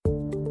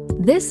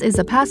This is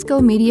a Pasco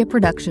Media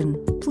production.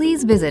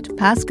 Please visit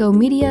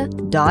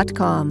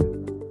pascomedia.com.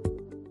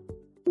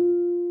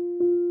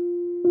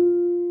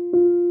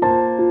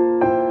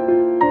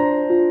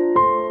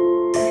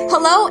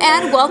 Hello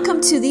and welcome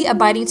to the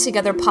Abiding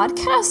Together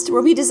podcast,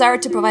 where we desire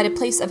to provide a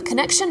place of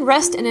connection,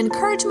 rest, and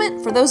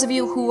encouragement for those of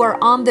you who are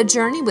on the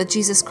journey with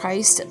Jesus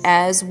Christ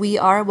as we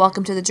are.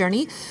 Welcome to the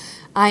journey.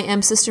 I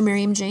am Sister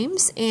Miriam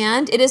James,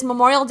 and it is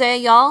Memorial Day,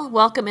 y'all.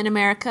 Welcome in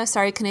America.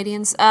 Sorry,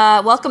 Canadians.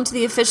 Welcome to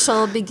the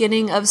official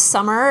beginning of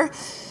summer.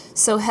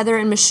 So Heather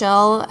and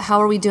Michelle,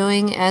 how are we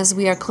doing as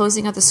we are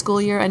closing out the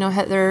school year? I know,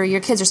 Heather, your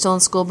kids are still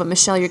in school, but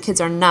Michelle, your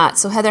kids are not.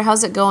 So Heather,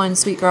 how's it going,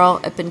 sweet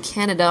girl, up in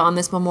Canada on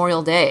this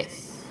Memorial Day?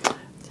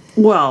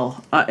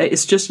 Well,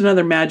 it's just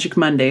another Magic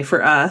Monday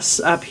for us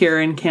up here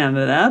in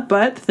Canada,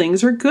 but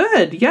things are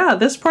good. Yeah,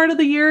 this part of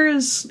the year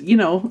is,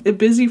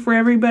 busy for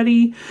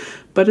everybody,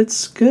 but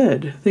it's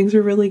good. Things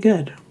are really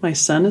good. My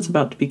son is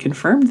about to be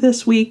confirmed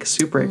this week.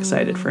 Super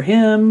excited for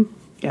him.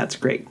 Yeah, it's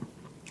great.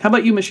 How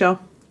about you,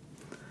 Michelle?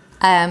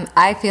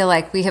 I feel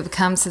like we have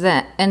come to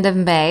the end of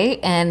May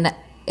and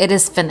it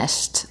is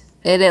finished.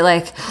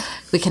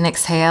 We can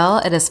exhale.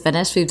 It is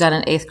finished. We've done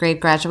an 8th grade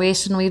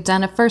graduation. We've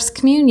done a first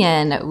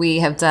communion. We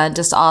have done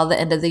just all the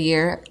end of the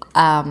year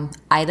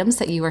items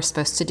that you are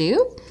supposed to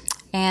do.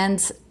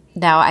 And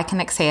now I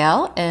can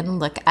exhale and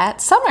look at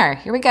summer.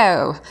 Here we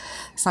go.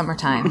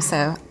 Summertime.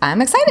 So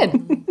I'm excited.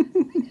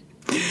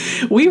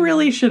 We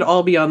really should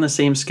all be on the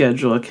same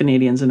schedule,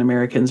 Canadians and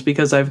Americans,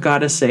 because I've got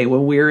to say,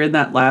 when we're in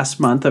that last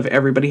month of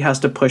everybody has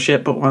to push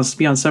it but wants to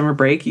be on summer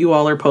break, you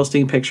all are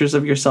posting pictures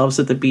of yourselves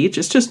at the beach.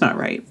 It's just not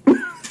right.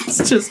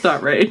 It's just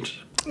not right.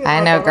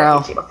 I know,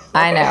 girl.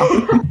 I know.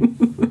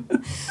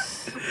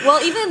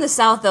 Well, even in the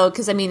South, though,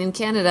 because, in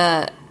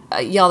Canada,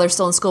 y'all are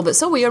still in school, but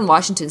so we are in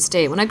Washington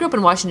State. When I grew up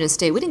in Washington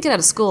State, we didn't get out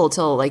of school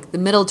until, the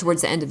middle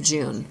towards the end of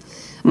June.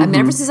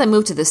 Ever since I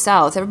moved to the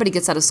South, everybody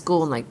gets out of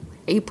school in,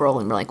 April,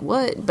 and we're like,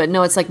 what? But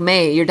no, it's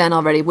May, you're done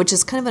already, which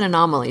is kind of an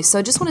anomaly. So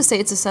I just want to say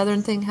it's a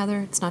Southern thing,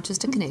 Heather. It's not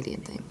just a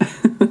Canadian thing.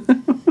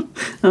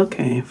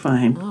 Okay,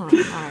 fine. All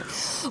right.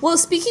 Well,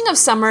 speaking of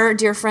summer,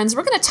 dear friends,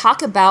 we're going to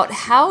talk about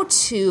how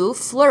to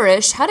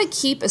flourish, how to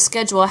keep a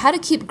schedule, how to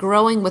keep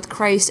growing with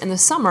Christ in the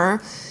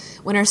summer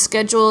when our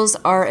schedules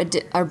are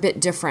a bit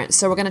different.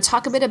 So we're going to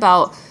talk a bit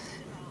about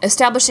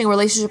establishing a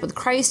relationship with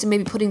Christ and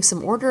maybe putting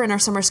some order in our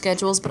summer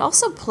schedules, but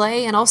also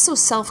play and also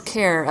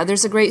self-care.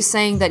 There's a great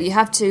saying that you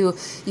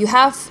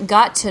have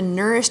got to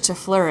nourish to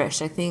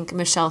flourish. I think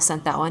Michelle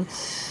sent that one.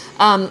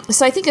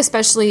 So I think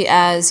especially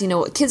as,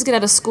 kids get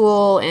out of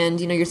school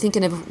and, you're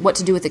thinking of what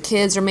to do with the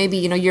kids, or maybe,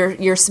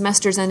 your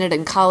semester's ended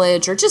in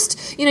college, or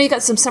just, you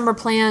got some summer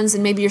plans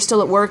and maybe you're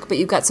still at work, but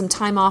you've got some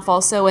time off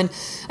also. And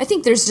I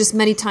think there's just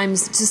many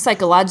times just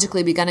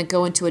psychologically we got to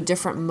go into a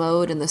different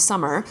mode in the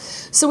summer.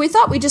 So we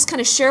thought we'd just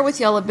kind of share with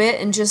y'all a bit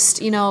and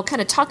just,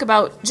 kind of talk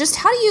about just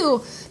how do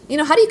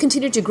you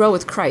continue to grow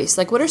with Christ?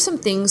 What are some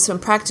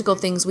practical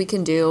things we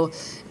can do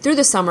through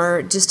the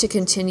summer just to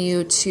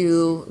continue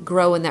to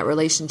grow in that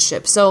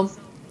relationship? So,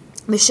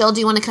 Michelle, do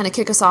you want to kind of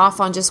kick us off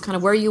on just kind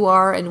of where you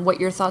are and what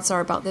your thoughts are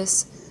about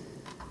this?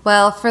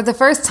 Well, for the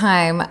first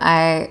time,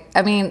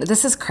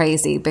 this is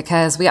crazy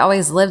because we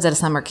always lived at a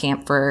summer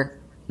camp for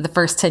the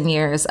first 10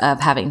 years of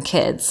having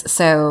kids.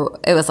 So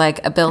it was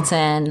a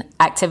built-in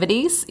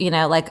activities,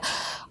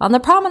 on the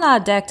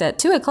promenade deck at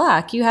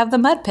 2:00, you have the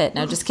mud pit.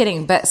 No, just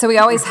kidding. But so we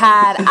always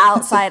had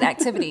outside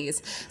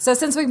activities. So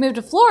since we moved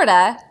to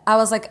Florida, I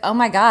was like, oh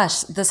my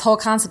gosh, this whole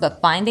concept of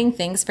finding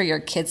things for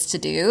your kids to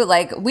do.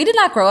 We did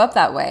not grow up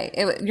that way.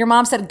 Your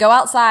mom said, go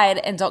outside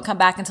and don't come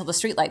back until the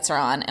streetlights are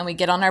on. And we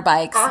get on our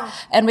bikes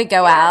and we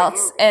go out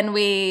and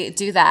we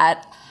do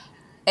that.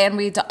 And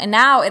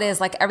now it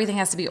is everything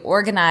has to be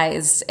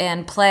organized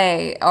and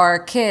play. Our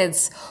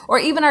kids, or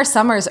even our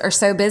summers are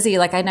so busy.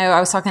 I know I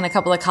was talking to a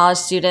couple of college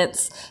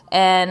students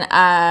and,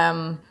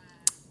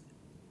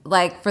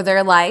 for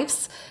their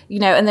lives,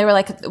 and they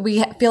were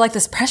we feel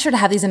this pressure to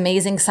have these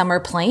amazing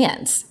summer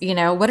plans.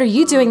 What are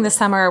you doing this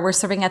summer? We're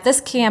serving at this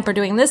camp or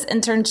doing this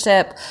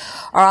internship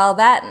or all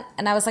that.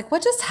 And I was like,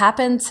 what just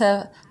happened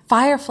to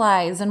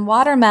fireflies and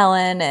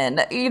watermelon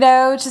and,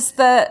 just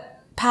the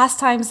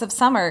pastimes of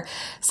summer?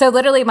 So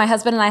literally my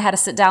husband and I had to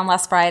sit down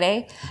last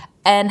Friday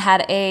and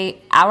had a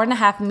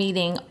 1.5-hour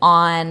meeting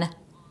on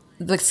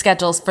the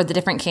schedules for the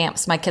different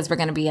camps my kids were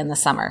going to be in the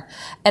summer.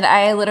 And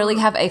I literally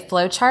have a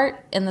flow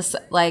chart in this,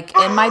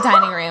 in my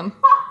dining room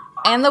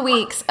and the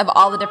weeks of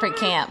all the different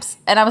camps.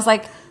 And I was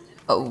like,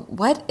 oh,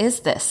 what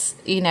is this?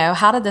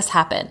 How did this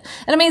happen?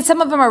 And some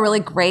of them are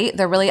really great.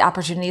 They're really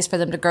opportunities for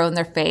them to grow in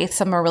their faith.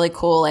 Some are really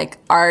cool,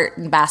 art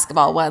and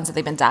basketball ones that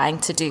they've been dying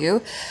to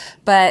do.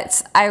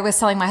 But I was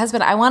telling my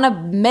husband, I want a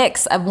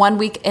mix of 1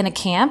 week in a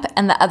camp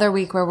and the other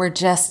week where we're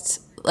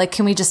just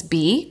can we just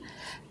be?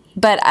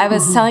 But I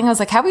was telling, I was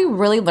have we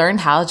really learned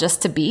how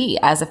just to be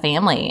as a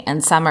family in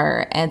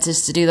summer and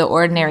just to do the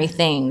ordinary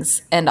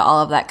things and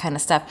all of that kind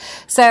of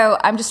stuff? So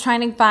I'm just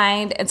trying to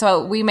find, and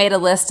so we made a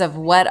list of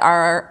what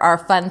are our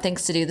fun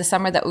things to do this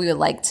summer that we would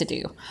like to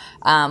do.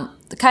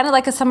 kind of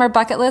like a summer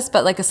bucket list,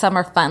 but like a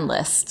summer fun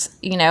list,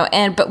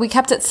 but we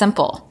kept it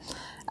simple.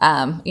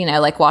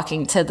 Like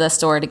walking to the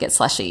store to get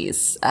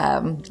slushies,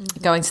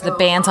 going to the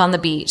bands on the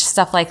beach,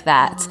 stuff like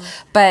that.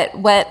 But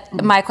what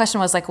my question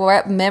was like,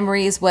 what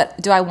memories,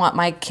 what do I want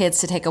my kids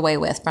to take away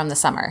with from the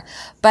summer?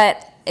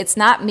 But it's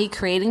not me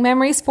creating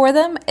memories for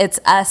them. It's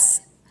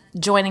us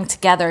joining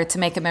together to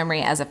make a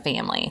memory as a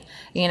family.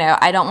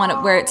 I don't want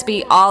it to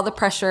be all the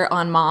pressure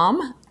on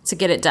mom to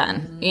get it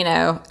done,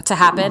 to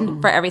happen,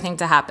 for everything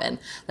to happen.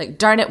 Like,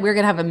 darn it, we're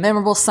going to have a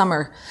memorable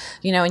summer,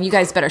 and you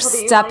guys better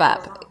step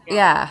up.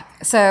 Yeah.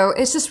 So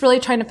it's just really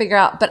trying to figure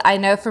out. But I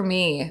know for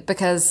me,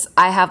 because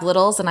I have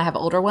littles and I have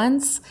older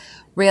ones,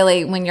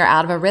 really, when you're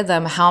out of a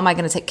rhythm, how am I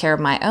going to take care of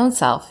my own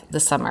self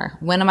this summer?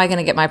 When am I going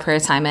to get my prayer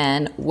time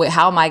in?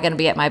 How am I going to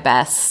be at my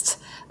best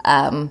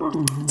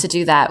to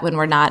do that when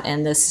we're not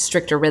in this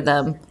stricter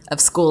rhythm of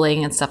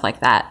schooling and stuff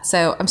like that?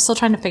 So I'm still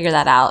trying to figure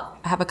that out.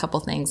 I have a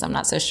couple things I'm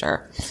not so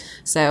sure.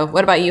 So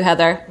what about you,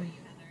 Heather?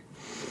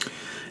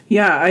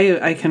 Yeah,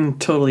 I can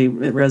totally,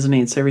 it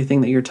resonates,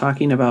 everything that you're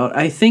talking about.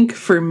 I think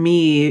for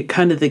me,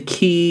 kind of the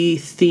key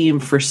theme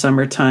for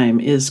summertime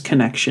is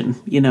connection.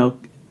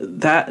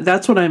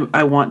 That's what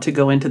I want to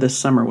go into this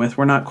summer with.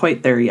 We're not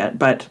quite there yet,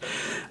 but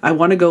I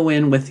want to go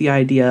in with the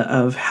idea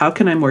of how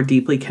can I more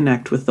deeply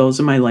connect with those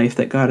in my life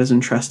that God has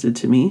entrusted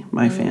to me,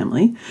 my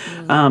family,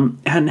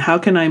 and how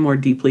can I more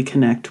deeply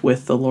connect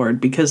with the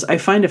Lord? Because I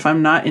find if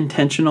I'm not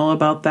intentional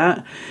about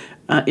that,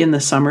 in the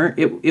summer,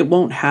 it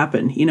won't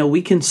happen.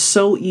 We can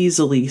so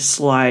easily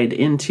slide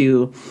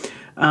into,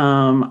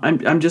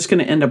 I'm just going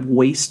to end up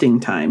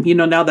wasting time.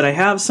 Now that I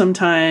have some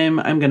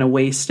time, I'm going to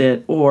waste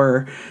it,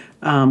 or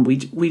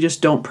we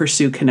just don't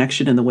pursue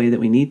connection in the way that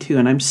we need to.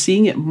 And I'm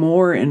seeing it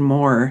more and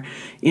more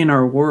in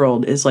our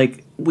world is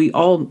like, we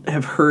all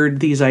have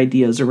heard these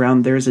ideas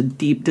around there's a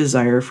deep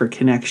desire for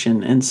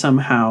connection and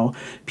somehow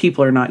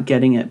people are not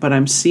getting it. But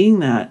I'm seeing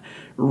that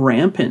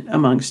rampant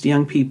amongst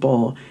young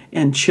people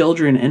and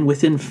children and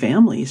within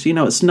families.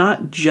 It's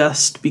not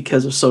just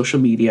because of social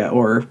media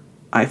or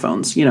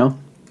iPhones,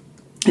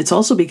 It's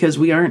also because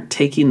we aren't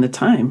taking the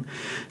time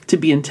to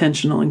be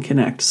intentional and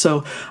connect.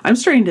 So I'm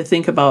starting to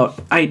think about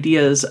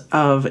ideas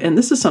of, and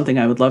this is something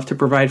I would love to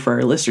provide for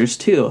our listeners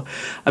too,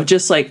 of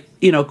just like,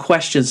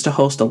 questions to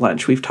host a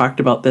lunch. We've talked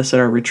about this at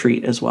our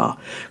retreat as well.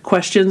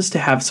 Questions to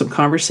have some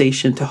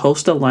conversation, to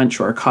host a lunch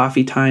or a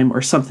coffee time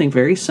or something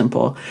very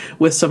simple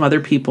with some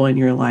other people in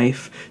your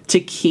life to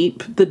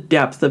keep the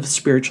depth of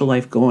spiritual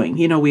life going.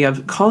 We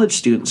have college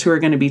students who are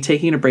going to be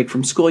taking a break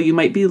from school. You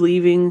might be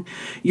leaving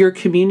your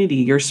community,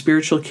 your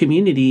spiritual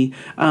community,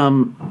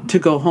 to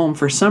go home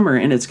for summer,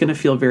 and it's going to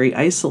feel very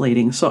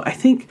isolating. So I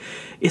think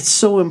it's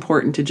so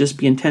important to just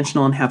be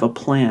intentional and have a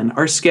plan.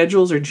 Our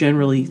schedules are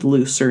generally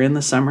looser in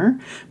the summer,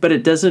 but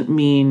it doesn't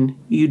mean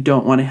you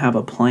don't want to have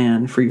a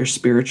plan for your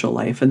spiritual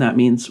life. And that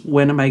means,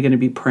 when am I going to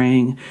be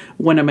praying?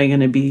 When am I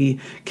going to be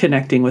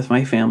connecting with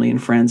my family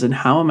and friends? And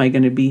how am I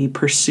going to be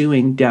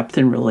pursuing depth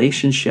in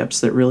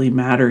relationships that really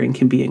matter and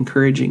can be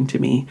encouraging to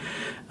me?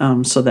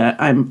 So that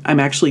I'm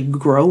actually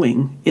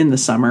growing in the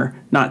summer,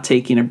 not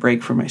taking a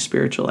break from my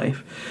spiritual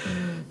life.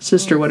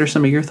 Sister, what are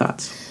some of your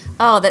thoughts?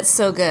 Oh, that's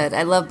so good.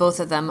 I love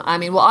both of them. I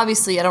mean, well,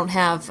 obviously, I don't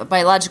have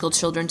biological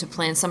children to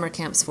plan summer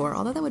camps for,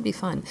 although that would be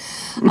fun.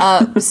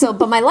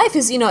 But my life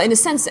is, in a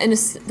sense, and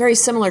it's very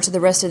similar to the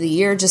rest of the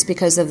year, just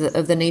because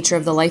of the nature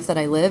of the life that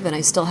I live, and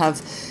I still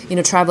have,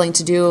 traveling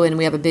to do, and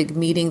we have a big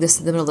meeting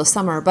the middle of the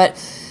summer. But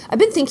I've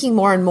been thinking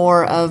more and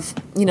more of,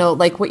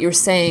 like what you're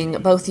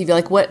saying, both of you,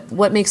 like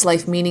what makes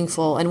life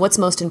meaningful and what's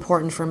most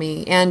important for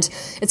me. And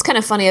it's kind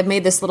of funny. I've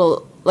made this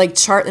little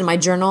chart in my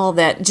journal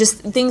that just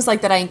things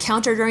like that I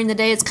encounter during the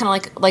day. It's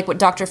kind of like what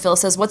Dr. Phil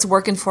says, what's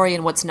working for you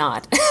and what's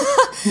not.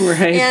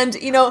 Right. And,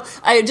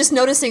 I just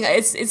noticing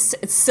it's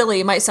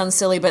silly. It might sound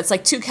silly, but it's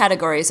like two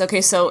categories.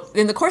 Okay. So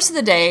in the course of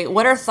the day,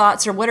 what are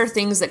thoughts or what are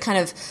things that kind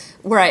of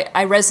where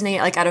I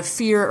resonate out of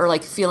fear or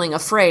feeling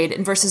afraid,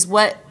 and versus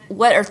what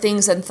are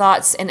things and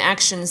thoughts and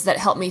actions that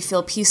help me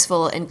feel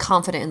peaceful and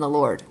confident in the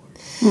Lord.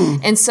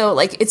 And so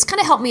it's kind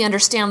of helped me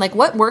understand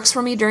what works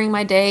for me during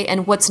my day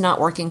and what's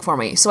not working for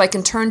me, so I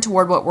can turn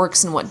toward what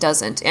works and what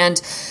doesn't.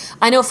 And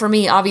I know for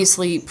me,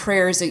 obviously,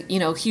 prayer is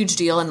a huge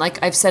deal, and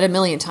like I've said a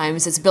million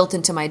times, it's built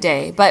into my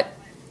day. But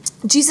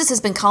Jesus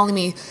has been calling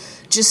me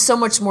just so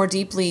much more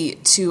deeply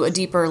to a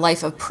deeper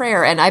life of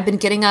prayer, and I've been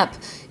getting up,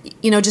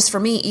 just for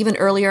me, even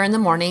earlier in the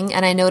morning.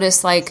 And I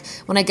notice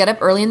when I get up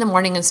early in the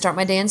morning and start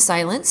my day in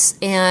silence,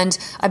 and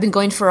I've been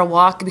going for a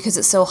walk because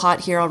it's so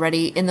hot here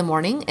already in the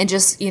morning, and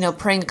just,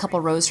 praying a couple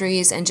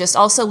rosaries and just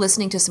also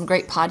listening to some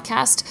great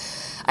podcast,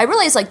 I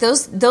realize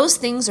those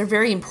things are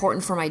very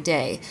important for my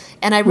day.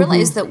 And I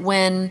realize that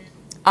when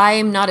I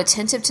am not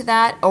attentive to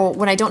that, or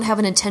when I don't have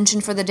an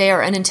intention for the day or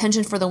an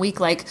intention for the week,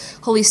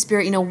 Holy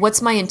Spirit, what's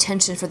my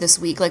intention for this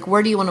week?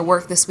 Where do you want to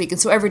work this week?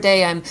 And so every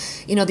day I'm,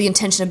 the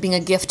intention of being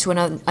a gift to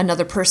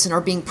another person,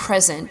 or being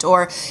present,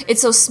 or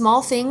it's those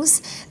small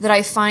things that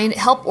I find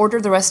help order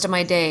the rest of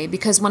my day.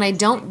 Because when I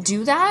don't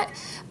do that,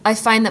 I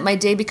find that my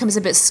day becomes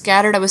a bit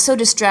scattered. I was so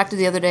distracted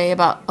the other day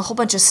about a whole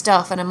bunch of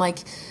stuff, and I'm like,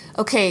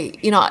 okay,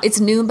 it's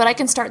noon, but I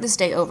can start this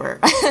day over.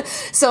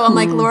 So I'm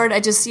like, Lord, I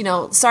just,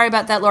 sorry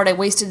about that, Lord. I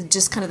wasted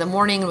just kind of the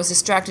morning and was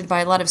distracted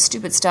by a lot of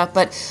stupid stuff,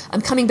 but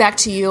I'm coming back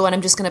to you, and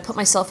I'm just going to put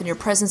myself in your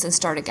presence and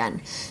start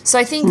again. So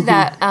I think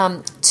that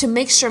to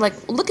make sure,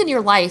 look in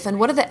your life and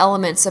what are the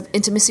elements of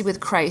intimacy with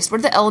Christ? What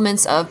are the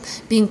elements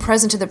of being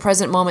present to the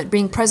present moment,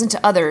 being present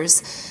to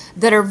others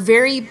that are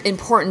very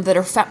important, that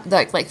are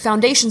like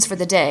foundations for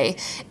the day,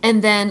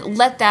 and then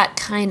let that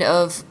kind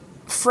of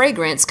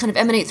fragrance kind of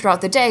emanate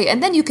throughout the day,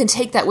 and then you can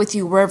take that with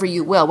you wherever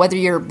you will, whether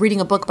you're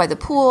reading a book by the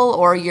pool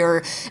or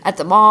you're at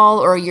the mall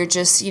or you're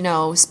just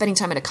spending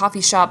time at a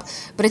coffee shop.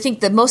 But I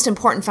think the most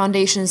important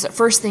foundation is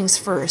first things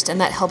first,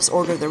 and that helps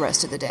order the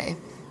rest of the day.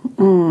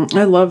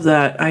 I love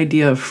that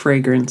idea of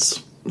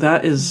fragrance.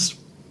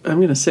 I'm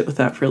going to sit with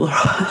that for a little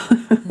while.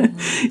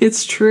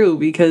 It's true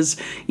because,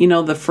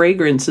 the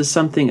fragrance is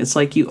something, it's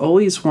like you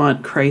always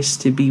want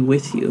Christ to be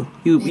with you.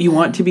 You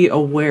want to be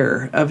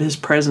aware of his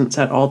presence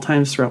at all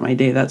times throughout my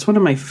day. That's one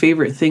of my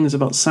favorite things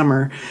about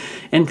summer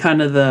and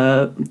kind of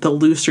the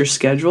looser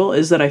schedule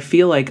is that I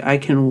feel like I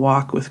can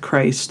walk with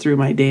Christ through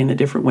my day in a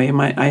different way.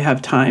 I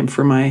have time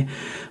for my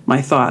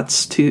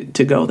thoughts to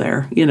go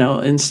there,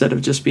 instead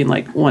of just being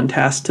like one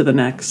task to the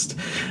next.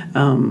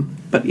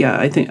 But yeah,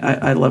 I think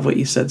I love what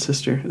you said,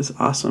 sister. It's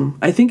awesome.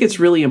 I think it's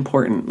really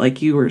important,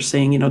 like you were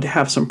saying, to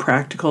have some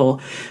practical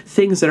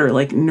things that are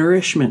like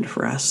nourishment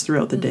for us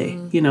throughout the day,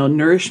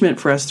 nourishment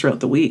for us throughout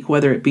the week,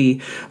 whether it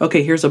be,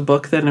 okay, here's a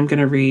book that I'm going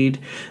to read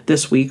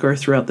this week or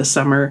throughout the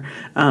summer.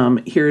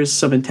 Here's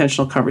some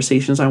intentional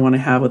conversations I want to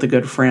have with a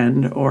good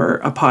friend or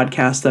a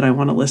podcast that I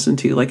want to listen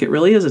to. Like it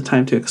really is a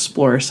time to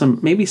explore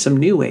maybe some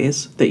new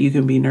ways that you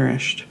can be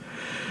nourished.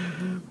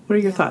 What are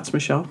your thoughts,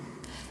 Michelle?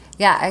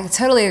 Yeah, I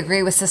totally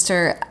agree with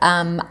Sister.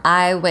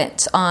 I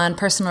went on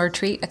personal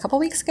retreat a couple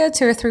weeks ago,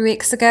 2 or 3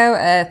 weeks ago,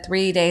 a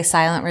 3-day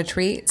silent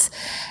retreat.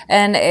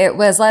 And it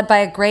was led by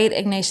a great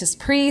Ignatius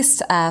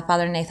priest,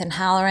 Father Nathan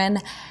Halloran.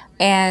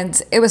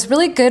 And it was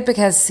really good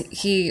because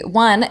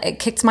it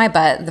kicked my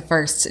butt the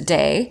first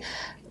day.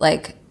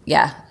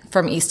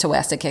 From east to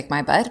west, it kicked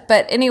my butt.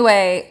 But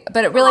anyway,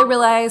 it really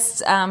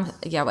realized,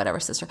 whatever,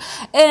 sister.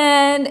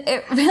 And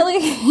it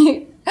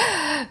really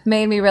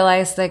made me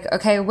realize,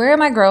 okay, where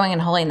am I growing in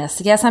holiness?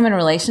 Yes, I'm in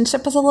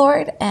relationship with the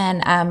Lord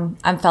and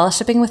I'm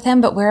fellowshipping with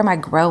him, but where am I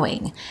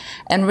growing?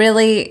 And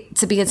really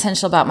to be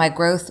intentional about my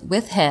growth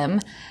with him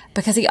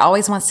because he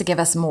always wants to give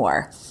us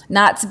more.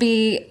 Not to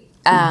be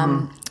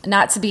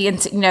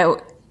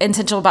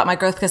intentional about my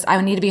growth because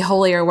I need to be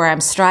holier where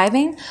I'm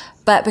striving,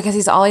 but because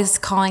he's always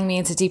calling me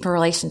into deeper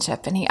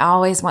relationship and he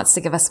always wants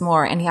to give us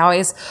more and he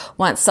always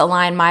wants to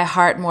align my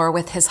heart more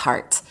with his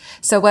heart.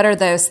 So what are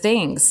those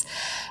things?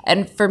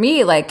 And for me,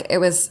 it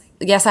was,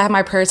 yes, I have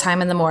my prayer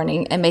time in the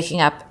morning and making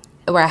up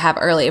where I have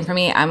early. And for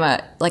me,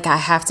 I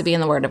have to be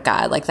in the Word of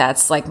God.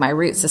 That's my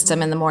root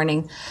system in the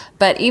morning.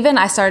 But even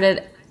I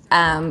started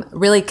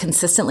really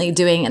consistently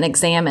doing an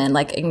examine,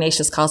 like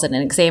Ignatius calls it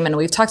an examine.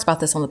 We've talked about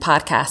this on the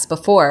podcast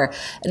before,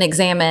 an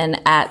examine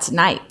at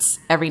night,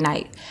 every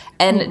night.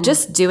 And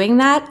just doing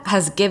that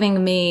has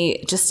given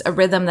me just a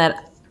rhythm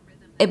that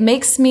it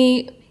makes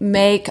me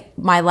make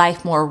my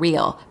life more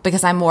real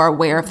because I'm more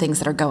aware of things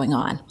that are going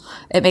on.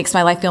 It makes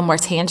my life feel more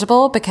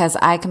tangible because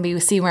I can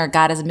see where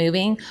God is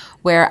moving,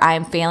 where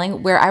I'm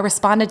failing, where I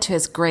responded to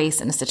his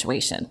grace in a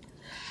situation.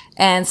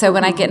 And so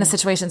when I get in a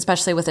situation,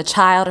 especially with a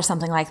child or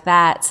something like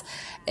that,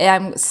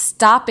 I'm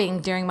stopping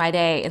during my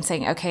day and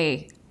saying,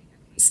 okay,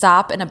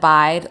 stop and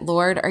abide.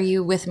 Lord, are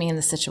you with me in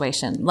this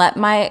situation? Let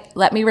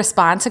me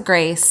respond to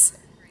grace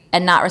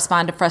and not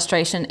respond to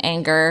frustration,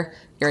 anger,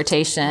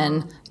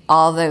 irritation,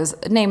 all those,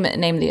 name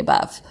the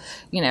above,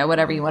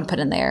 whatever you want to put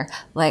in there.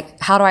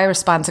 How do I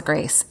respond to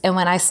grace? And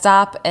when I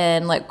stop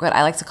and what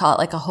I like to call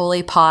it, a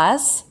holy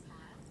pause,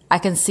 I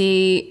can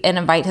see and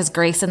invite his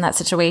grace in that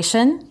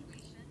situation,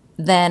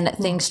 then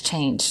things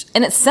change.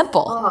 And it's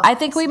simple. I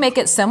think we make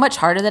it so much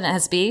harder than it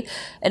has to be.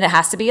 And it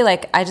has to be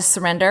I just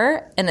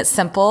surrender and it's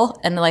simple.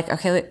 And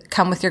okay,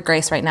 come with your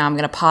grace right now. I'm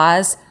going to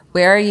pause.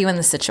 Where are you in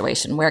the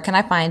situation? Where can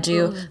I find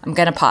you? I'm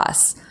going to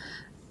pause.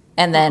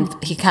 And then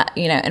he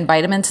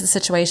invite him into the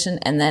situation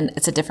and then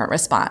it's a different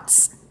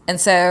response. And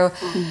so,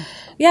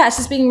 it's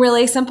just being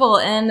really simple.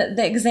 And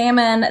the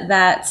examine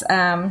that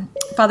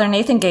Father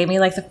Nathan gave me,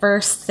 the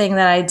first thing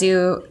that I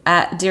do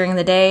during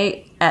the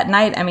day, at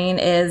night,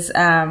 is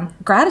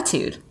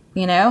gratitude.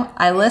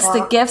 I list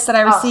the gifts that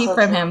I received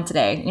from him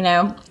today,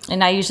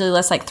 and I usually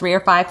list 3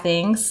 or 5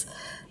 things.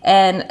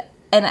 And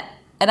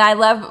I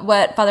love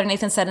what Father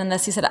Nathan said in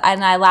this. He said,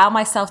 and I allow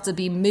myself to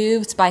be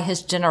moved by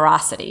his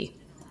generosity.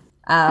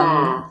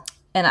 And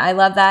I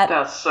love that.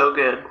 That's so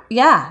good.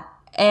 Yeah.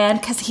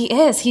 And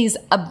because he's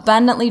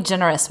abundantly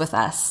generous with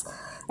us.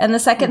 And the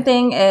second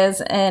thing is,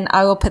 and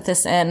I will put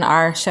this in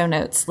our show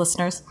notes,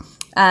 listeners,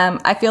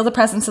 I feel the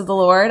presence of the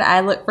Lord.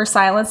 I look for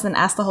silence and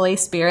ask the Holy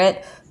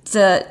Spirit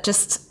to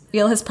just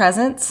feel his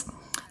presence.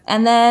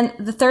 And then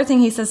the third thing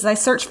he says is I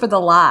search for the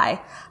lie.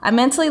 I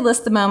mentally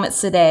list the moments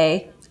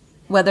today,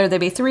 whether they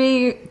be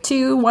 3,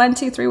 2, 1,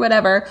 2, 3,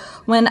 whatever,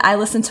 when I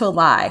listen to a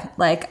lie.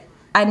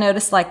 I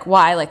notice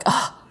why,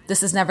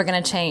 this is never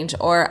going to change,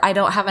 or I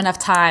don't have enough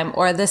time,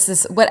 or this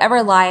is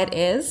whatever lie it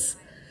is.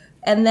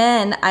 And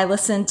then I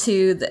listened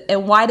to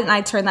and why didn't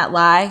I turn that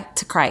lie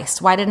to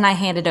Christ? Why didn't I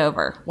hand it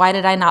over? Why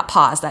did I not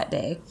pause that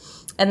day?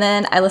 And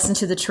then I listened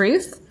to the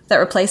truth that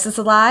replaces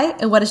the lie.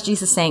 And what is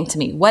Jesus saying to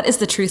me? What is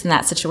the truth in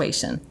that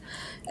situation?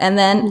 And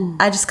then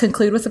I just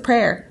conclude with a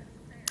prayer.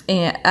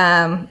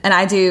 And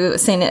I do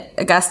St.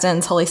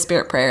 Augustine's Holy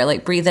Spirit prayer,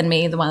 like breathe in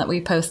me, the one that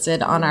we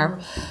posted on our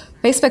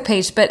Facebook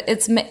page. But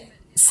it's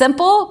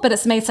simple, but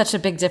it's made such a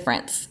big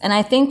difference. And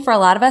I think for a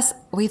lot of us,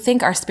 we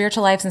think our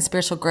spiritual lives and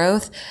spiritual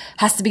growth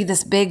has to be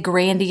this big,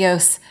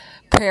 grandiose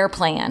prayer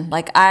plan.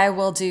 Like I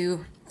will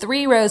do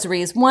 3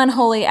 rosaries, 1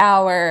 holy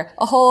hour,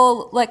 a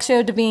whole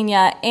Lectio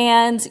Divina,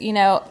 and,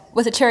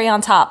 with a cherry on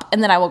top,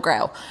 and then I will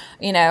grow,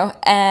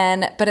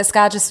 but it's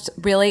God just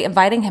really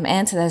inviting him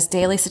into those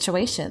daily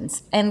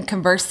situations and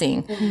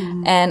conversing.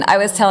 Mm-hmm. And I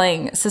was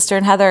telling Sister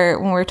and Heather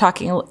when we were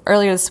talking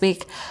earlier this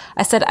week,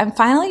 I said, I'm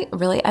finally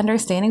really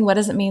understanding what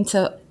does it mean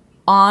to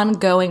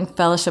ongoing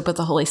fellowship with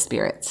the Holy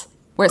Spirit.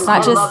 Where it's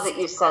not I love that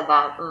you said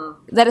that.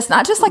 That it's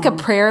not just like a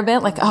prayer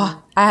event, like, I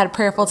had a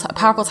powerful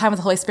time with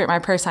the Holy Spirit in my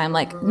prayer time.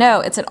 Like, no,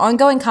 it's an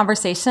ongoing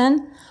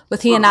conversation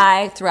with he and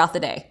I throughout the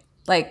day.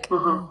 Like,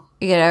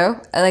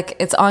 like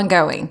it's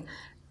ongoing.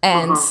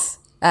 And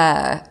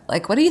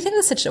what do you think of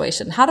the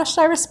situation? How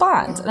should I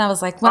respond? And I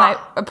was like, when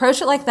I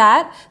approach it like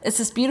that, it's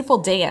this beautiful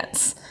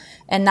dance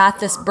and not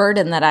this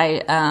burden that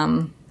I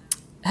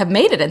have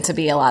made it into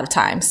be a lot of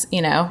times,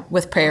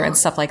 with prayer and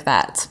stuff like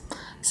that.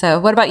 So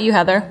what about you,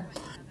 Heather?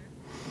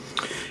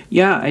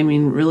 Yeah, I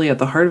mean, really at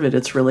the heart of it,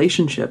 it's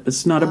relationship.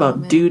 It's not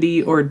about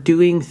duty or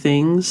doing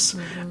things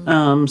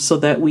so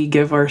that we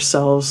give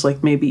ourselves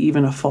like maybe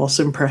even a false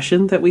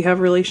impression that we have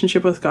a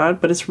relationship with God,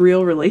 but it's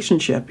real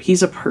relationship.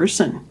 He's a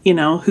person,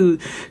 who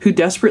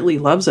desperately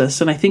loves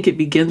us. And I think it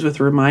begins with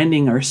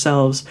reminding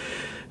ourselves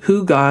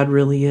who God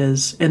really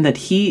is and that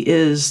he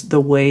is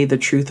the way, the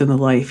truth, and the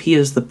life. He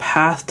is the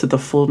path to the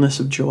fullness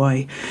of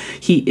joy.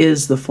 He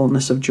is the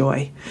fullness of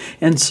joy.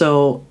 And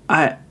so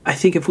I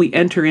think if we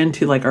enter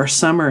into like our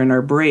summer and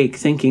our break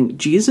thinking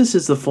Jesus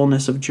is the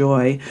fullness of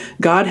joy,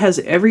 God has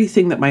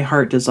everything that my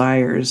heart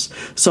desires.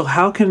 So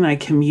how can I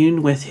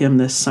commune with him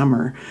this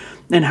summer?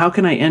 And how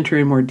can I enter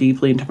in more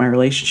deeply into my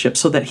relationship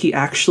so that he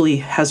actually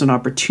has an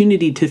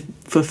opportunity to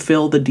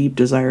fulfill the deep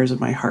desires of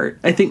my heart?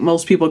 I think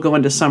most people go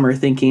into summer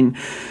thinking,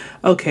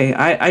 okay,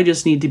 I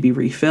just need to be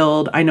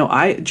refilled. I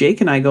know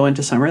Jake and I go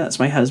into summer, that's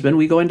my husband,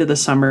 we go into the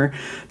summer,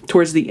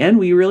 towards the end,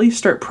 we really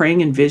start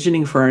praying and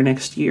visioning for our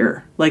next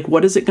year. Like,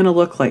 what is it going to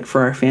look like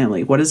for our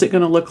family? What is it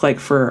going to look like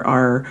for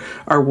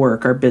our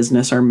work, our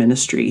business, our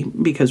ministry?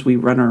 Because we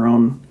run our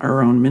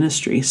own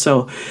ministry.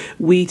 So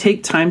we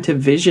take time to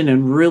vision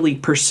and really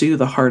pursue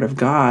the heart of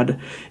God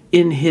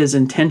in his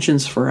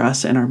intentions for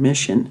us and our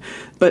mission.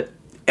 But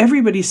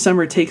everybody's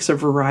summer takes a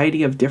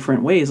variety of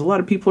different ways. A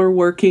lot of people are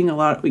working,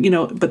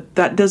 but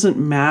that doesn't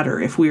matter.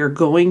 If we are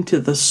going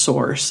to the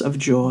source of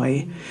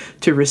joy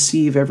to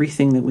receive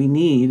everything that we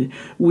need,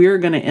 we're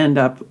going to end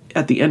up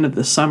at the end of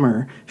the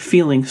summer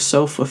feeling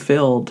so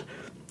fulfilled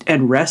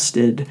and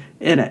rested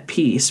and at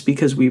peace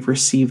because we've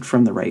received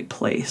from the right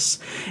place.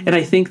 And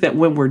I think that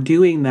when we're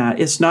doing that,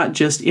 it's not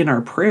just in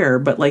our prayer,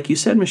 but like you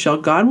said,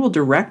 Michelle, God will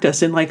direct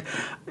us in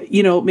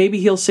maybe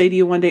he'll say to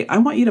you one day, I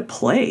want you to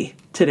play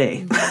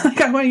today.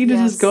 I want you to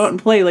just go out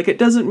and play. Like, it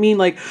doesn't mean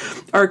like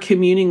our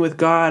communing with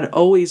God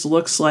always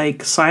looks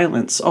like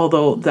silence,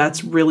 although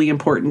that's really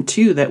important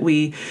too, that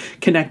we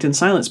connect in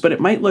silence. But it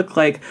might look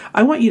like,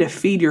 I want you to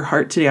feed your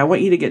heart today. I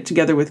want you to get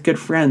together with good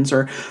friends,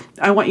 or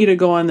I want you to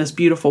go on this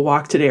beautiful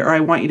walk today, or I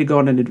want you to go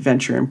on an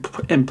adventure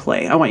and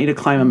play. I want you to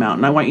climb a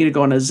mountain. I want you to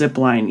go on a zip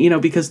line,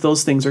 because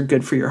those things are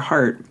good for your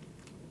heart.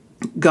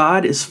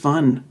 God is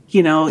fun.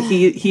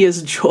 He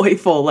is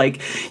joyful.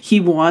 Like, he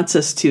wants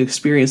us to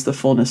experience the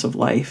fullness of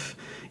life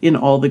in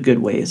all the good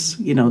ways,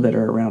 that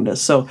are around us.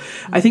 So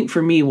I think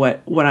for me,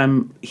 what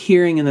I'm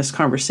hearing in this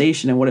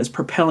conversation and what is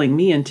propelling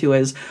me into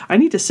is I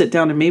need to sit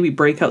down and maybe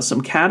break out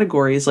some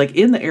categories, like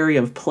in the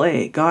area of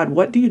play. God,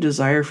 what do you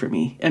desire for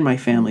me and my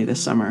family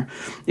this summer?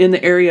 In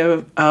the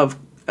area of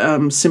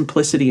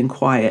simplicity and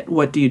quiet,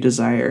 what do you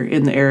desire?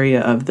 In the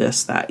area of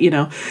this, that,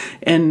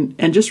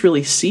 and just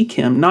really seek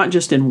him, not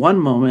just in one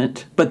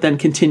moment, but then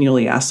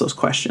continually ask those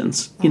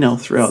questions,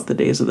 throughout the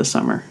days of the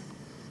summer.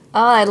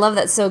 Oh, I love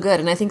that so good.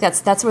 And I think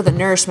that's where the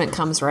nourishment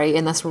comes, right?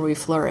 And that's where we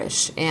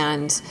flourish.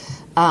 And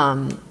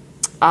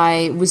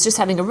I was just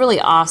having a really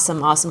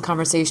awesome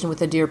conversation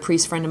with a dear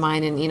priest friend of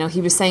mine. And,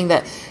 he was saying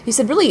that, he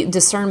said, really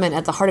discernment,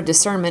 at the heart of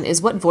discernment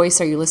is what voice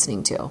are you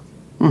listening to?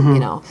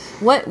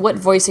 Mm-hmm. What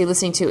voice are you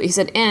listening to? He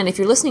said, and if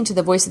you're listening to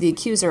the voice of the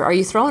accuser, are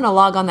you throwing a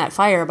log on that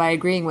fire by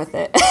agreeing with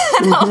it?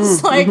 And I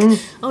was like,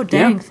 oh,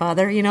 dang,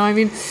 Father,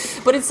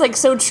 but it's like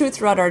so true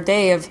throughout our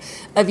day of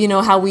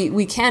how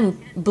we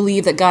can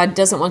believe that God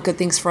doesn't want good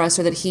things for us,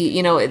 or that he,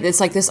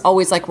 it's like this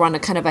always like we're on a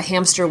kind of a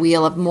hamster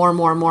wheel of more.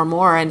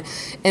 And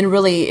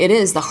really it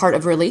is the heart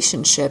of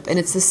relationship, and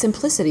it's the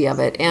simplicity of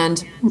it.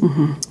 And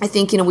I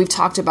think, we've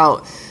talked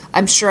about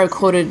I'm sure I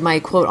quoted my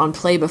quote on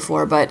play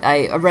before, but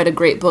I read a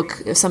great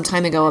book some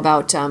time ago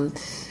about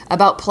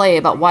play,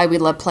 about why we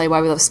love play,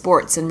 why we love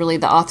sports. And really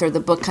the author of the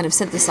book kind of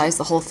synthesized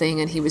the whole thing.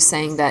 And he was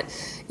saying that,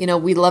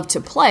 we love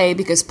to play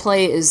because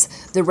play is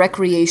the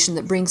recreation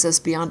that brings us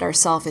beyond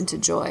ourselves into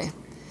joy.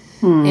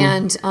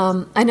 And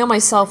I know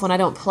myself, when I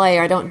don't play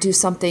or I don't do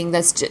something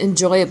that's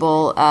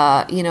enjoyable,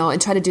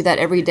 and try to do that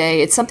every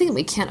day, it's something that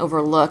we can't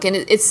overlook. And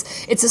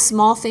it's a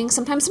small thing.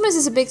 Sometimes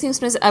it's a big thing.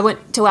 Sometimes I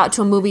went out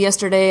to a movie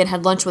yesterday and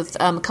had lunch with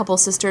a couple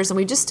of sisters, and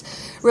we just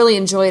really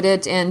enjoyed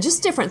it, and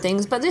just different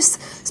things. But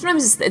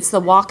sometimes it's the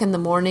walk in the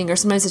morning, or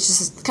sometimes it's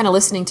just kind of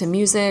listening to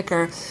music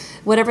or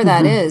whatever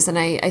that is. And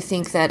I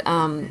think that,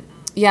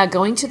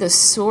 going to the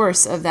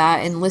source of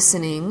that and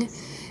listening,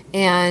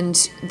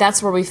 and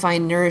that's where we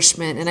find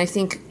nourishment. And I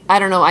think, I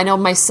don't know, I know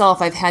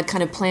myself, I've had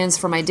kind of plans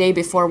for my day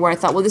before where I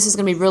thought, well, this is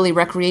going to be really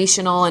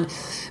recreational.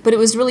 But it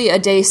was really a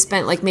day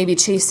spent like maybe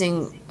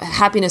chasing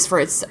happiness for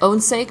its own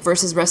sake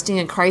versus resting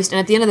in Christ. And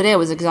at the end of the day, I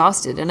was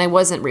exhausted and I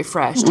wasn't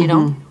refreshed,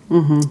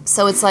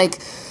 So it's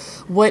like,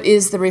 what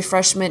is the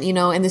refreshment,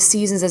 in the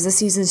seasons, as the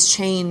seasons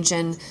change,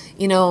 and,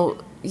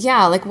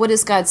 like what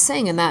is God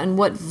saying in that, and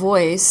what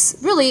voice,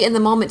 really in the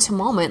moment to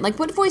moment, like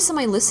what voice am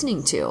I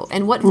listening to,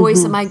 and what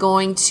voice am I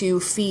going to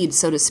feed,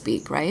 so to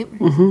speak, right?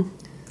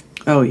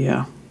 Oh,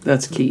 yeah.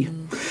 That's key.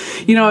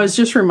 I was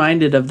just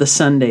reminded of the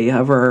Sunday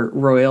of our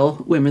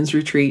Royal Women's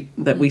Retreat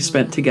that we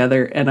spent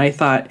together. And I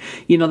thought,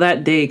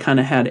 that day kind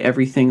of had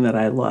everything that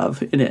I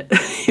love in it.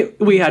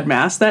 We had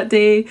Mass that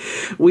day.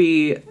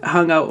 We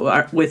hung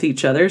out with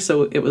each other.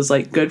 So it was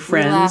like good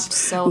friends. We laughed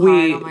so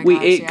hard. We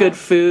ate good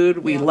food.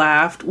 We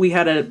laughed. We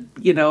had a,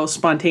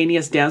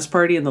 spontaneous dance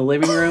party in the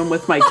living room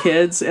with my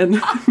kids and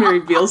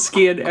Mary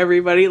Bielski and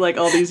everybody, like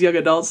all these young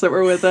adults that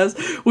were with us,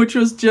 which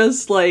was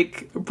just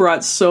like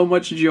brought so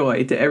much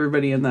joy to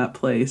everybody in that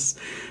place.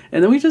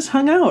 And then we just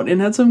hung out and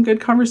had some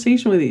good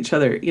conversation with each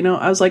other.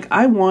 I was like,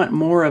 I want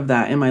more of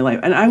that in my life.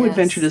 And I would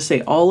venture to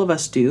say all of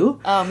us do.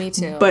 Oh, me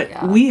too.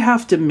 But we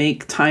have to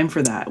make time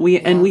for that.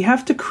 And we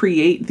have to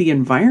create the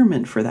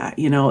environment for that.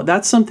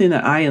 That's something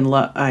that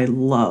I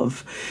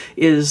love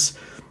is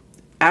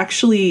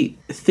actually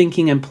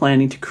thinking and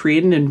planning to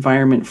create an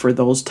environment for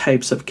those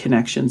types of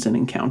connections and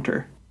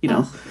encounter,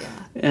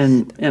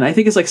 And I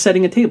think it's like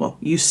setting a table.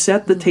 You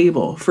set the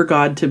table for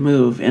God to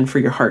move and for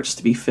your hearts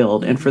to be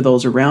filled and for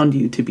those around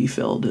you to be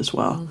filled as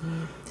well.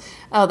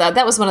 Oh,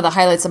 that was one of the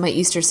highlights of my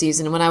Easter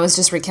season. When I was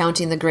just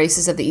recounting the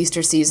graces of the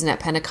Easter season at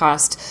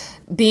Pentecost,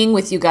 being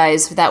with you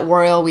guys for that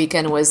Royal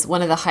weekend was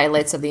one of the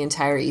highlights of the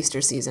entire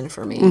Easter season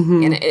for me.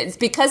 And it's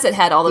because it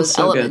had all those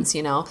elements,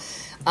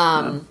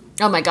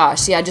 Oh my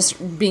gosh,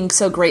 just being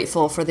so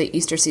grateful for the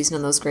Easter season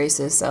and those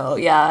graces. So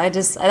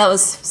that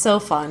was so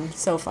fun.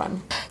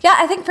 Yeah,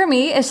 I think for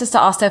me, it's just to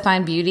also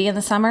find beauty in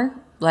the summer.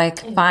 Like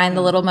find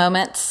the little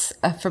moments.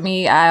 For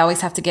me, I always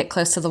have to get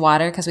close to the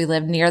water because we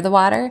live near the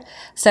water.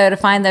 So to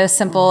find those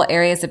simple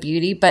areas of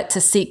beauty, but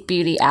to seek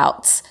beauty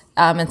out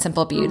and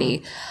simple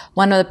beauty.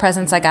 One of the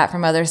presents I got for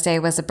Mother's Day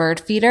was a bird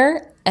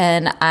feeder,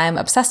 and I'm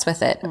obsessed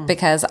with it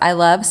because I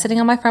love sitting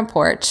on my front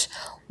porch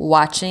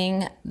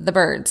watching the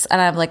birds. And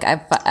I'm like,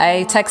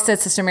 I texted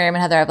Sister Miriam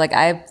and Heather,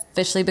 I've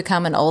officially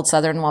become an old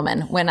Southern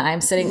woman when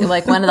I'm sitting,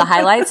 like one of the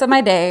highlights of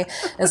my day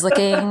is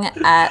looking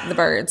at the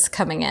birds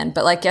coming in.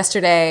 But like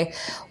yesterday,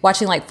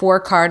 watching like 4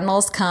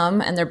 cardinals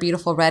come and their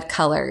beautiful red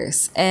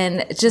colors.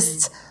 And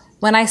just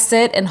when I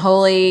sit in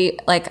holy,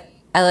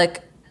 I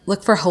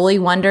look for holy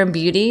wonder and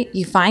beauty,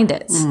 you find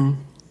it.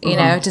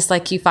 Just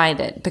like you find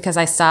it because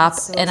I stop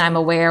and I'm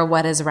aware of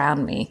what is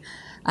around me.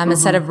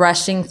 Instead of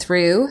rushing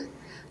through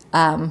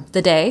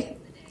the day,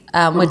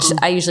 which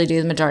I usually do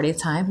the majority of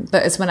the time,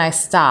 but it's when I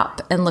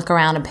stop and look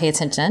around and pay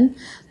attention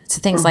to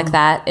things like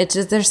that.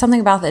 There's something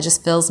about that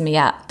just fills me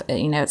up.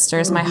 It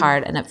stirs my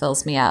heart and it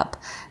fills me up.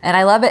 And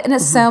I love it. And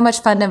it's so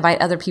much fun to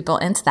invite other people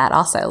into that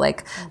also.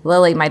 Like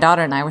Lily, my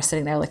daughter, and I were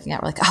sitting there looking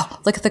at, we're like, oh,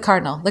 look at the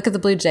cardinal, look at the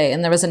blue jay.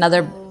 And there was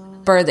another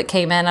bird that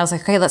came in. I was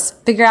like, okay, let's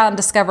figure out and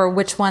discover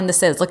which one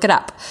this is. Look it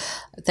up.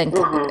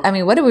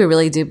 What do we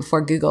really do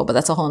before Google? But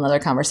that's a whole nother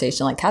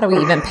conversation. Like, how do we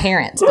even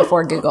parent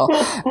before Google?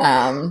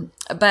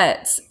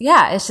 But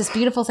yeah, it's just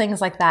beautiful things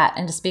like that.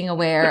 And just being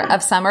aware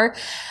of summer.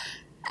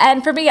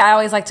 And for me, I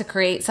always like to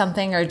create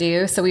something or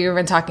do. So we've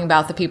been talking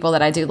about the people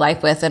that I do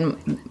life with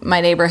in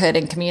my neighborhood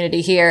and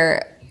community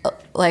here.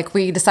 Like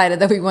we decided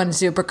that we wanted to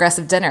do a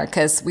progressive dinner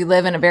because we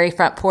live in a very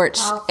front porch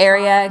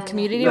area and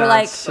community.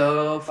 That's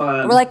so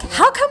fun. We're like,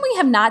 how come we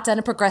have not done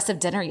a progressive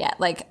dinner yet?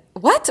 Like,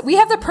 what? We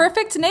have the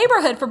perfect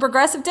neighborhood for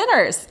progressive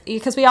dinners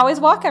because we always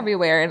walk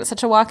everywhere and it's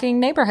such a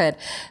walking neighborhood.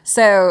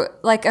 So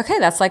like, okay,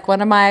 that's like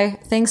one of my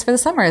things for the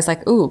summer is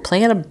like, ooh,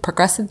 plan a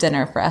progressive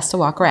dinner for us to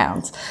walk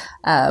around.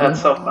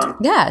 That's so fun.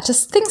 Yeah,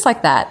 just things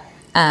like that.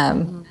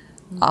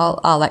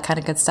 All that kind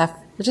of good stuff.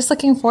 We're just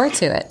looking forward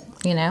to it,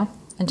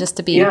 and just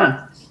to be.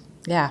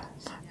 Yeah.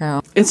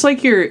 Oh. It's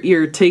like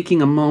you're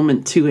taking a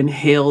moment to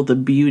inhale the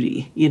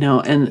beauty,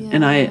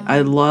 and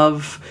I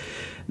love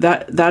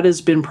that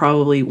has been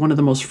probably one of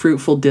the most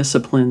fruitful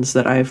disciplines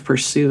that I've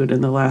pursued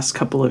in the last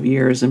couple of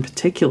years in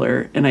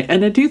particular. And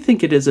I do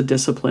think it is a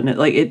discipline.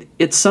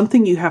 It's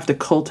something you have to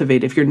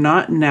cultivate. If you're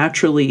not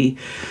naturally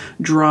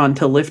drawn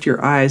to lift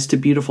your eyes to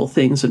beautiful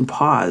things and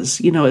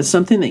pause, it's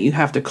something that you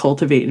have to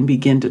cultivate and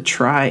begin to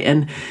try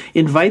and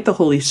invite the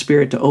Holy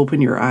Spirit to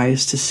open your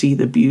eyes to see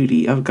the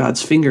beauty of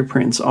God's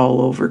fingerprints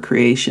all over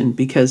creation,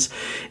 because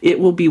it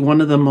will be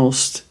one of the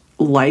most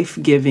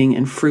life-giving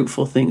and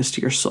fruitful things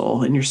to your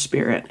soul and your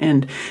spirit.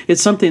 And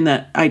it's something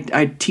that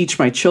I teach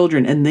my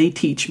children, and they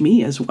teach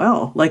me as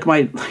well. Like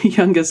my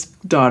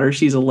youngest daughter,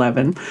 she's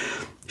 11.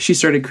 She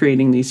started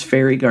creating these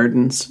fairy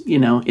gardens,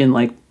 in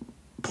like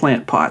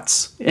plant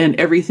pots, and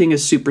everything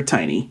is super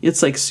tiny.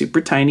 It's like super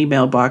tiny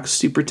mailbox,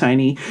 super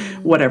tiny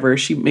whatever.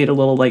 She made a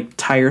little like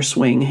tire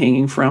swing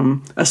hanging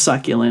from a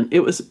succulent.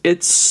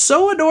 It's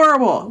so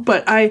adorable.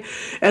 But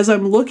as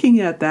I'm looking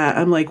at that,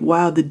 I'm like,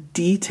 wow, the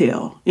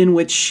detail in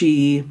which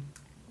she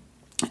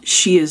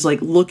is like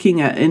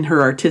looking at in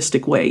her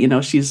artistic way.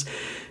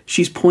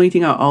 She's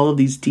pointing out all of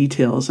these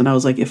details. And I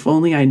was like, if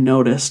only I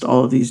noticed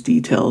all of these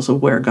details of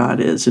where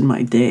God is in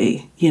my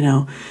day,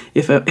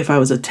 if I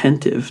was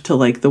attentive to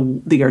like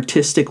the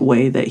artistic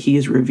way that he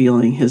is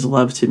revealing his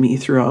love to me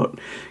throughout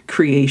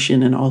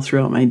creation and all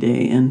throughout my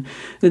day. And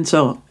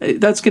so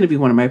that's going to be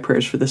one of my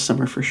prayers for this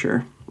summer for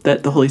sure,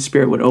 that the Holy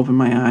Spirit would open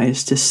my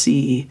eyes to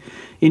see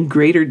in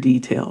greater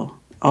detail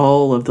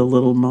all of the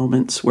little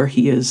moments where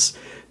he is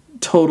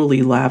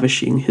totally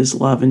lavishing his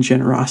love and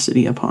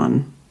generosity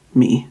upon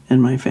me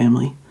and my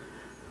family.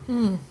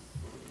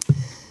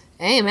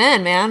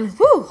 Amen, man.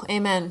 Woo.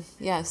 Amen.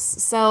 Yes.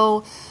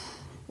 So,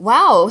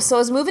 wow. So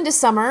as we move into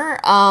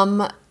summer,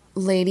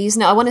 ladies,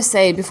 now I want to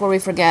say before we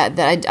forget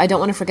that I don't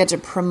want to forget to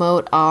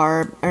promote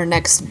our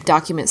next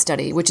document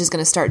study, which is going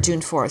to start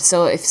June 4th.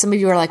 So if some of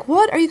you are like,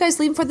 what are you guys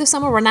leaving for the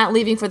summer? We're not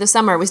leaving for the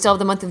summer. We still have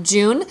the month of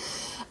June.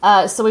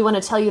 So we want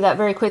to tell you that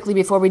very quickly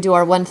before we do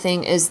our one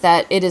thing, is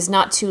that it is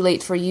not too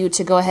late for you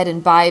to go ahead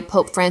and buy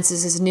Pope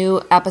Francis's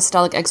new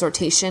apostolic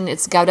exhortation.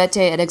 It's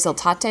Gaudete et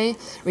Exultate,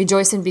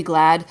 Rejoice and Be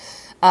Glad.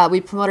 We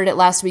promoted it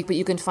last week, but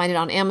you can find it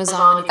on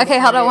Amazon. Okay,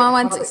 hold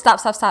on.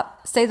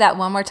 Stop. Say that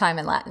one more time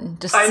in Latin.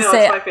 Just I know,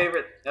 say it's my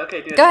favorite.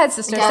 Okay, do it. Go ahead,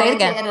 sister. Say it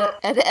again.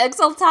 Et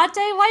Exultate?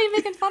 Why are you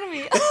making fun of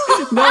me?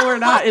 No, we're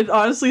not. It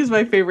honestly is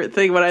my favorite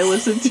thing. When I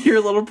listened to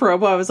your little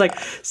promo, I was like,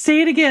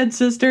 say it again,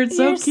 sister. It's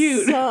so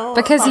cute.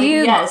 Because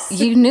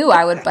you knew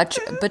I would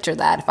butcher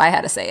that if I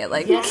had to say it.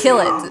 Like, kill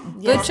it.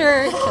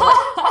 Butcher, kill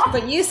it.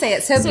 But you say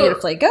it so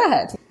beautifully. Go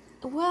ahead.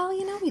 Well,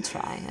 we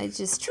try. I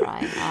just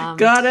try.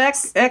 God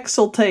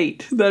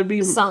exultate. That'd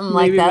be something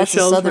like that. It's a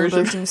Michelle's southern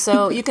version.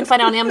 So you can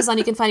find it on Amazon.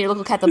 You can find it at your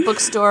local Catholic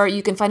bookstore.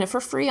 You can find it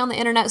for free on the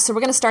internet. So we're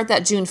going to start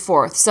that June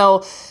 4th.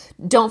 So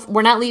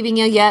we're not leaving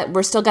you yet.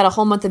 We're still got a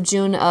whole month of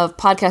June of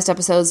podcast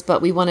episodes,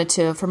 but we wanted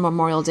to, for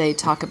Memorial Day,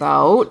 talk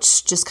about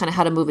just kind of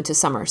how to move into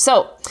summer.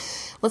 So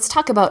let's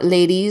talk about,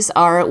 ladies,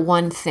 our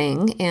one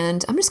thing.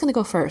 And I'm just going to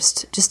go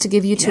first, just to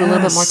give you two a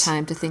little bit more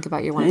time to think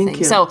about your one thing.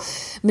 You. So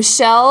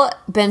Michelle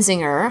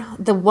Benzinger,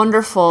 the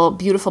wonderful,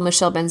 beautiful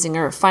Michelle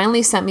Benzinger,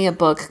 finally sent me a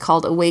book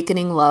called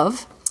Awakening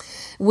Love,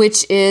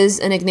 which is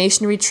an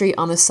Ignatian retreat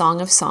on the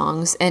Song of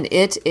Songs. And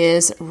it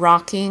is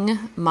rocking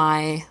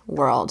my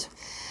world.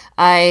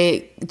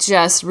 I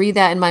just read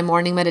that in my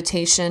morning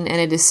meditation, and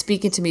it is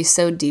speaking to me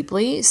so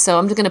deeply. So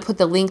I'm just going to put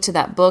the link to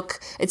that book.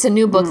 It's a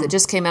new book that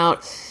just came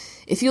out.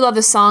 If you love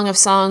the Song of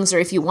Songs, or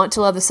if you want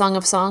to love the Song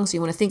of Songs,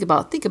 you want to think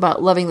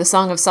about loving the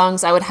Song of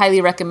Songs, I would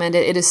highly recommend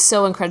it. It is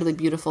so incredibly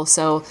beautiful.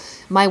 So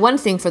my one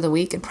thing for the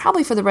week, and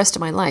probably for the rest of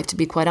my life, to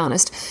be quite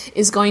honest,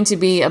 is going to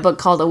be a book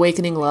called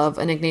Awakening Love,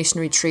 an Ignatian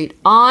retreat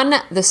on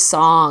the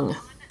song.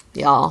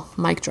 Y'all,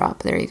 mic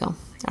drop. There you go.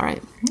 All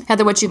right.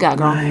 Heather, what you got,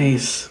 girl?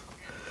 Nice.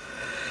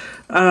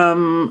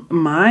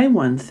 My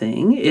one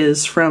thing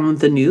is from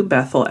the new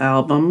Bethel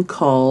album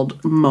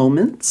called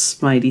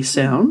Moments, Mighty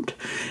Sound.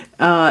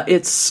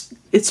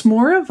 It's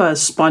more of a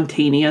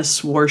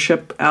spontaneous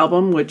worship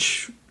album,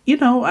 which,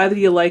 either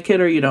you like it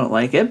or you don't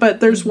like it. But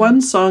there's one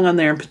song on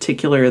there in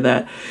particular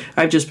that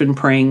I've just been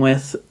praying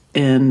with,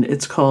 and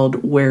it's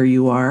called Where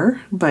You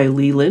Are by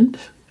Leland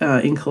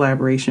in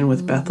collaboration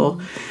with Bethel.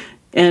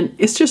 And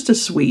it's just a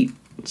sweet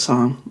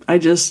song.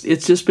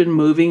 It's just been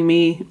moving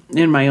me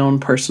in my own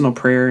personal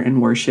prayer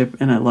and worship,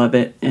 and I love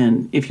it.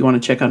 And if you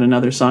want to check out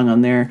another song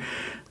on there,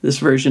 this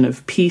version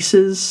of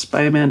Pieces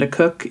by Amanda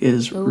Cook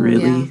is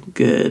really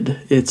good.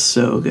 It's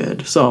so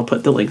good. So I'll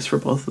put the links for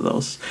both of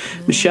those.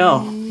 Nice. Michelle,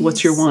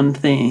 what's your one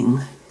thing?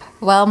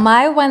 Well,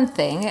 my one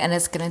thing, and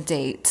it's going to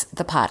date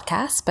the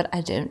podcast, but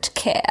I don't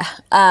care,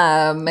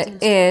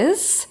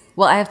 is,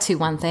 well, I have two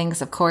one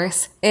things, of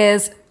course,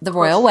 is the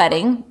royal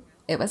wedding.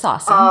 It was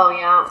awesome. Oh,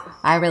 yeah.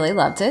 I really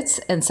loved it.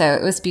 And so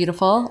it was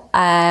beautiful.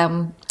 I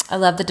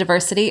love the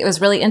diversity. It was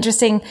really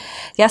interesting.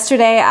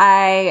 Yesterday,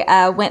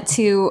 I went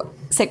to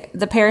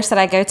the parish that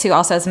I go to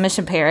also has a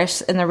mission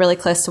parish, and they're really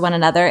close to one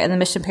another. And the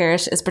mission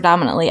parish is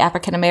predominantly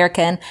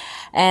African-American.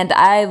 And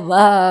I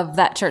love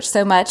that church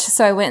so much.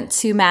 So I went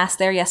to Mass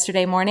there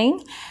yesterday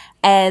morning.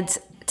 And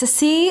to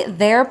see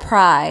their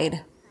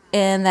pride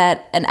in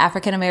that an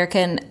African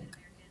American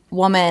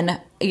woman,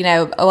 you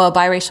know, a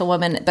biracial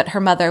woman, but her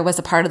mother was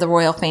a part of the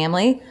royal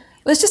family.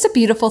 It was just a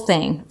beautiful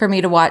thing for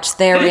me to watch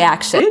their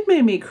reaction. It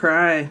made me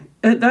cry.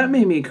 That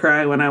made me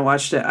cry when I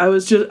watched it. I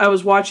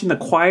was watching the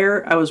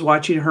choir. I was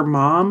watching her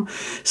mom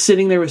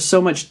sitting there with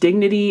so much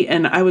dignity,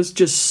 and I was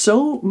just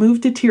so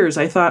moved to tears.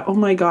 I thought, oh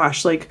my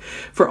gosh, like,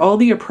 for all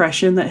the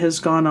oppression that has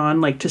gone on,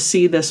 like, to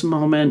see this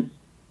moment,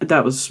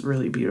 that was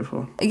really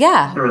beautiful.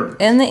 Yeah.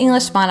 In the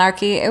English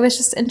monarchy, it was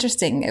just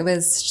interesting. It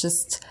was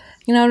just,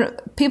 you know,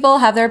 people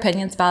have their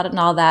opinions about it and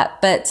all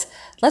that, but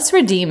let's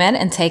redeem it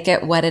and take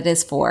it what it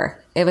is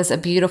for. It was a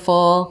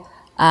beautiful,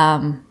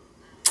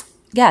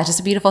 just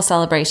a beautiful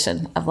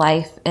celebration of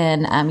life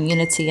and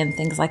unity and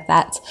things like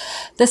that.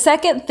 The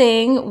second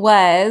thing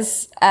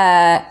was...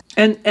 And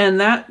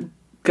that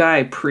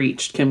guy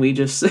preached, can we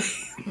just say?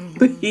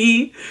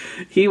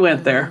 He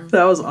went there.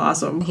 That was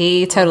awesome.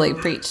 He totally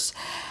preached.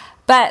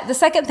 But the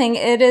second thing,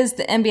 it is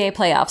the NBA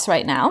playoffs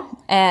right now.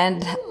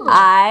 And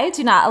I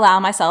do not allow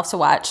myself to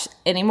watch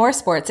any more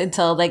sports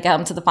until they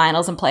come to the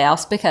finals and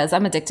playoffs because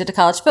I'm addicted to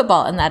college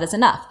football and that is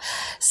enough.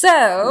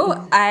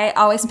 So I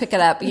always pick it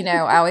up. You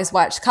know, I always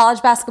watch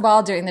college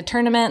basketball during the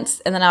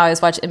tournaments, and then I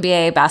always watch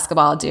NBA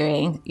basketball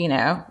during, you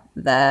know,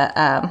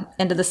 the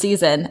end of the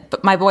season.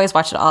 But my boys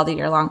watch it all the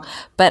year long.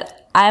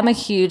 But I'm a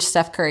huge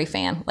Steph Curry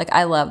fan. Like,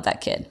 I love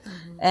that kid.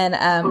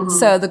 And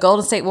so the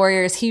Golden State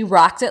Warriors, he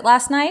rocked it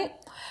last night.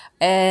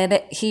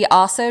 And he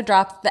also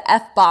dropped the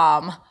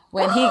F-bomb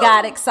when he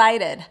got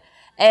excited.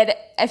 And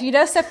if you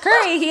know Steph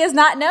Curry, he is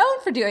not known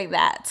for doing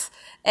that.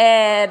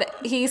 And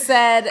he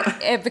said,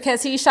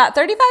 because he shot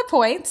 35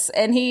 points,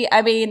 and he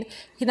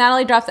not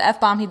only dropped the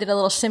F-bomb, he did a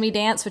little shimmy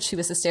dance, which he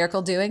was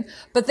hysterical doing.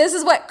 But this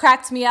is what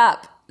cracked me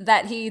up,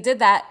 that he did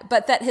that,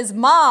 but that his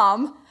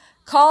mom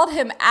called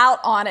him out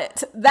on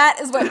it. That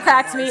is what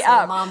cracked me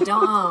up. Mom,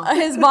 don't.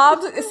 His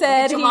mom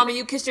said... Mama,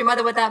 you kissed your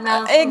mother with that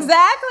mouth.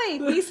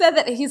 Exactly. He said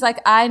that, he's like,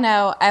 I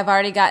know, I've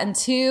already gotten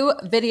 2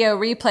 video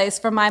replays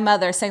from my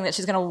mother saying that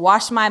she's going to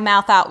wash my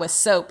mouth out with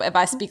soap if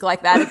I speak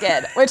like that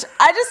again, which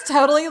I just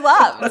totally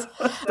loved.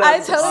 I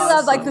totally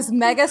loved, like, this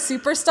mega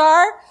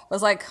superstar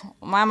was like,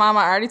 my mama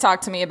already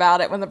talked to me about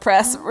it when the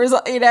press was,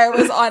 you know,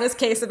 was on his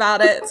case about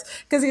it.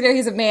 Because, you know,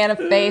 he's a man of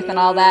faith and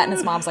all that. And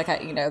his mom's like,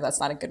 you know, that's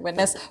not a good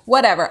witness.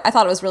 Whatever. I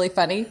thought it was really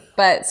funny.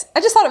 But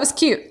I just thought it was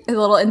cute. A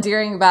little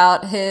endearing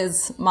about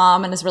his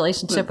mom and his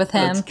relationship with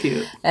him. That's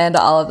cute. And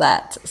all of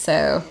that.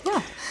 So,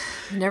 yeah.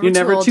 You're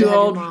never too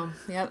old.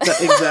 Yep.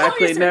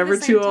 Exactly. Never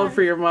too old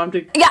for your mom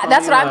to. Yeah,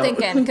 that's what I'm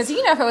thinking. Because,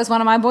 you know, if it was one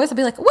of my boys, I'd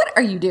be like, what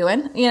are you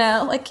doing? You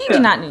know, like, you do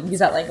not need to use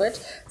that language.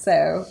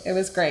 So it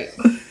was great.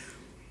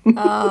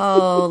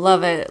 Oh,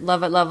 love it.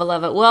 Love it, love it,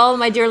 love it. Well,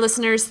 my dear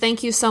listeners,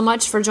 thank you so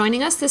much for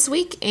joining us this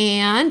week.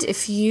 And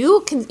if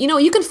you can, you know,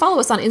 you can follow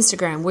us on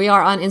Instagram. We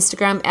are on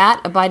Instagram at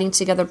Abiding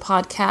Together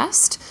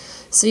Podcast.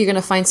 So you're going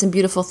to find some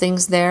beautiful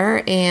things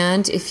there.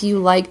 And if you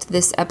liked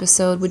this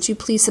episode, would you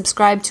please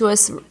subscribe to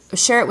us,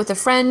 share it with a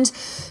friend,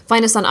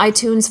 find us on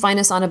iTunes, find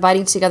us on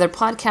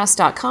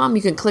abidingtogetherpodcast.com.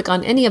 You can click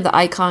on any of the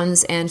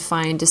icons and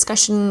find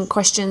discussion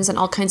questions and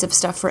all kinds of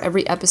stuff for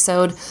every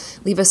episode.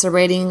 Leave us a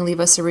rating, leave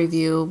us a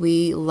review.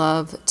 We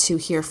love to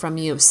hear from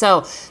you.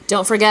 So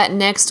don't forget,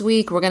 next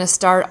week, we're going to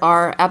start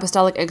our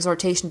apostolic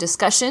exhortation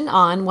discussion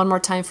on, one more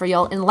time for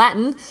y'all, in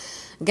Latin,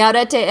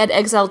 Gaudete et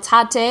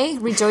exultate,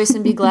 rejoice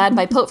and be glad,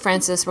 by Pope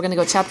Francis. We're going to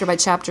go chapter by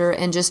chapter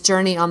and just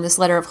journey on this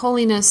letter of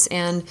holiness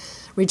and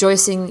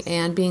rejoicing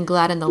and being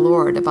glad in the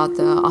Lord about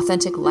the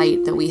authentic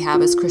light that we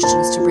have as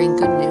Christians to bring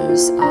good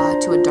news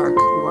to a dark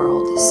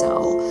world.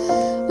 So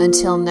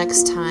until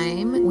next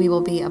time, we will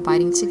be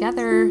abiding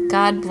together.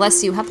 God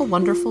bless you. Have a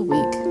wonderful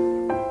week.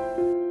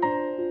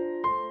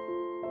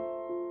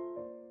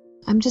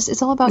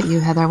 It's all about you,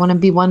 Heather. I want to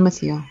be one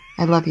with you.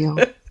 I love you.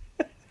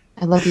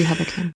 I love you, Heather Kim.